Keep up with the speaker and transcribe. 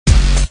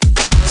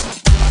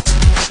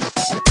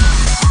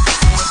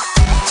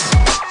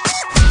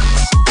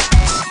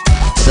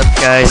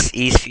guys,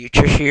 East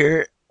Future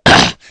here,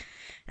 and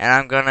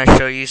I'm gonna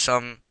show you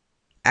some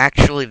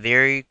actually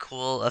very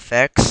cool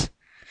effects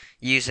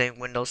using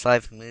Windows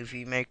Live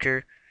Movie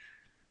Maker.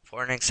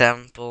 For an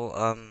example,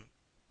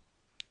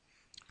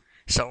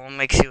 someone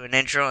makes you an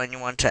intro and you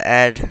want to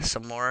add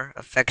some more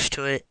effects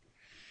to it,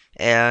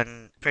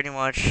 and pretty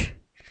much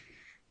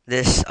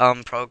this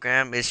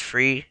program is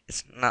free.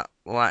 It's not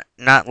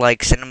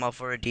like Cinema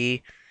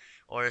 4D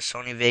or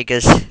Sony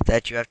Vegas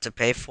that you have to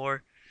pay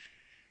for,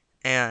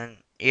 and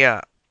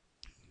yeah,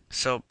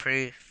 so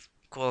pretty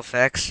cool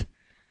effects.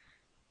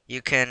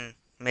 You can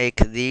make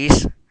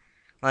these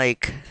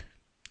like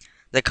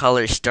the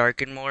colors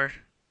darken more,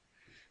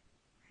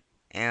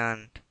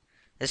 and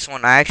this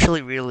one I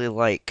actually really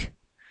like.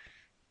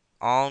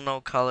 All no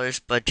colors,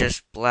 but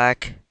just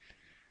black,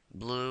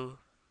 blue.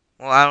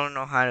 Well, I don't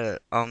know how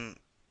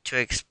to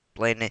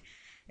explain it.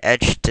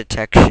 Edge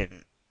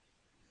detection.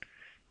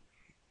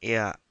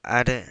 Yeah,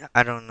 I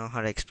don't know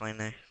how to explain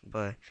it,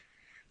 but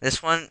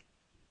this one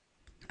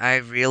I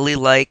really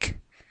like.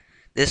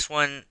 This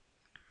one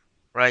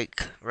right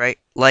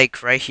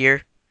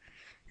here.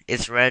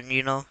 It's red,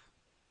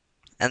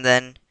 and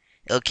then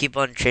it'll keep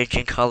on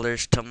changing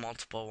colors to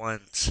multiple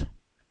ones.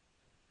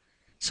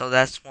 So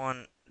that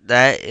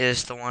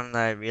is the one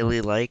that I really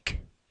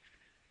like.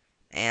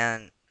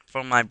 And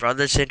for my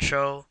brother's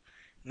intro,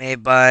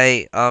 made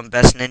by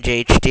Best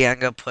Ninja HD, I'm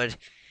gonna put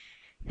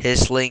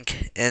his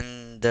link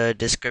in the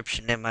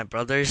description in my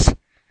brother's,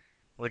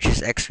 which is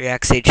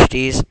XReacts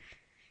HD's.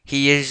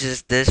 He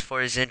uses this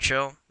for his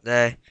intro.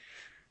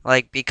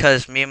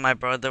 Because me and my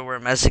brother were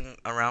messing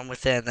around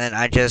with it, and then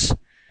I just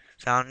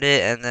found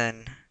it, and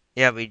then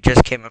yeah, we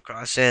just came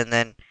across it, and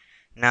then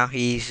now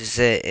he uses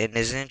it in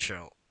his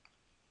intro.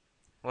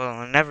 Well,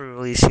 I've never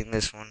really seen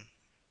this one.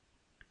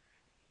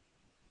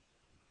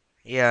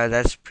 Yeah,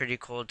 that's pretty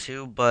cool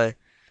too, but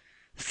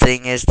the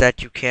thing is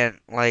that you can't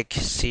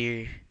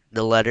see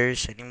the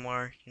letters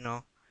anymore.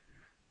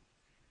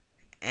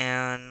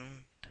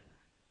 And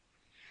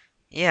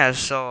yeah,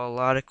 so a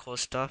lot of cool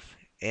stuff.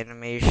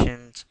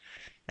 Animations.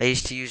 I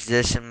used to use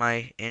this in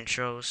my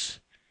intros.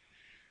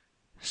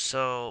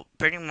 So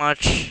pretty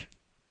much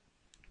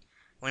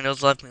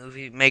Windows Live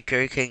Movie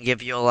Maker can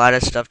give you a lot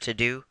of stuff to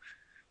do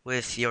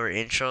with your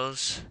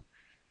intros.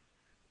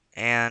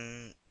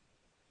 And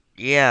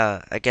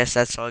yeah, I guess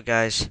that's all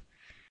guys.